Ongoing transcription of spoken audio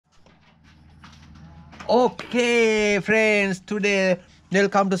Okay, friends, today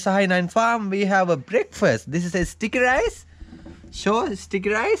welcome to Sahainain Farm. We have a breakfast. This is a sticky rice. Show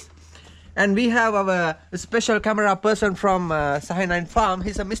sticky rice. And we have our special camera person from Sahainain Farm.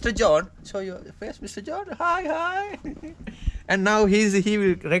 He's a Mr. John. Show your face, Mr. John. Hi, hi. And now he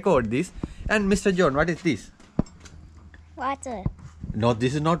will record this. And Mr. John, what is this? Water. No,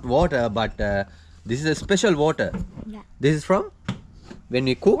 this is not water, but this is a special water. Yeah. This is from when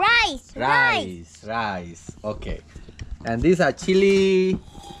we cook? Rice. Okay. And these are chili.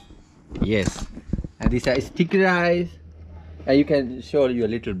 Yes. And these are sticky rice. And you can show your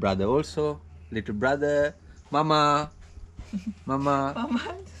little brother also. Little brother. Mama.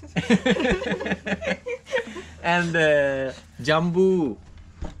 And jambu.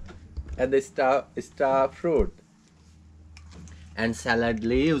 And the star fruit. And salad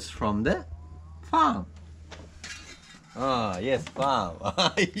leaves from the farm. Ah, yes, farm.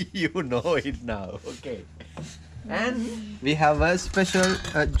 You know it now. Okay. And we have a special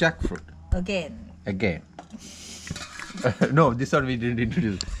jackfruit. Again. No, this one we didn't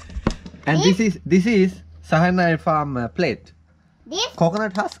introduce. And this is Sahainain Farm plate. This.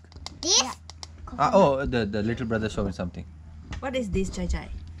 Coconut husk. This. Oh, the little brother showing something. What is this, Jai Jai?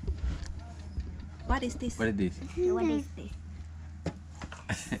 What is this? What is this? What is this?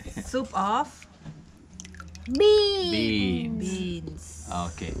 Soup of Beans. beans.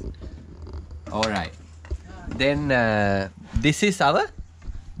 Okay. All right. Then this is our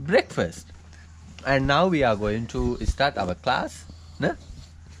breakfast. And now we are going to start our class. No?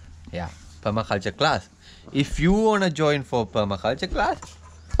 Yeah, permaculture class. If you want to join for permaculture class,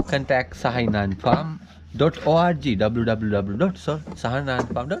 contact sahainainfarm.org.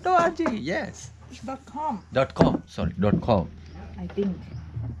 www.sahainainfarm.org. Yes. .com. .com. Sorry, .com. I think.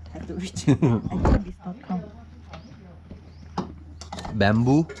 I do it. I think it's .com.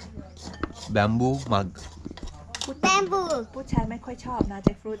 Bamboo mug. Bamboo. ผู้ชายไม่ค่อยชอบนะแ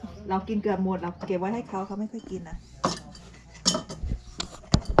จ็คฟรุตเรากินเกือบหมดเราเก็บไว้ให้เขาไม่ค่อยกินนะ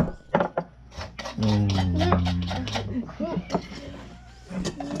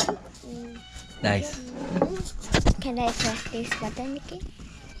Nice. Can I press this button, Mickey?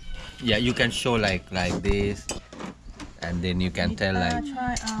 Yeah, you can show like this, and then you can tell like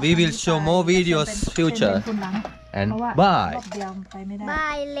we will show more videos future. And bye.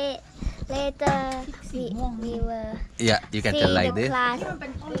 Bye. Later we will Yeah, you can see tell like the this. class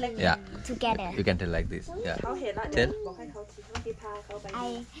Yeah, together. you can tell like this. Yeah. เขาเห็นแล้ว Tell. บอกให้เขาที่พาเขาไป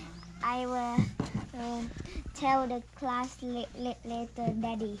I will tell the class later,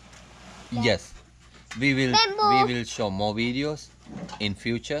 Daddy. Yes, we Bamboo. will show more videos in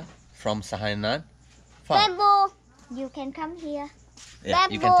future from Sahainain Farm. Bamboo. You can come here. Yeah,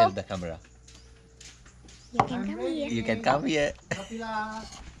 you can Bamboo. tell the camera. You can come here. You can come here.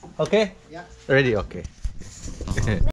 Okay. Yeah. Ready? Okay.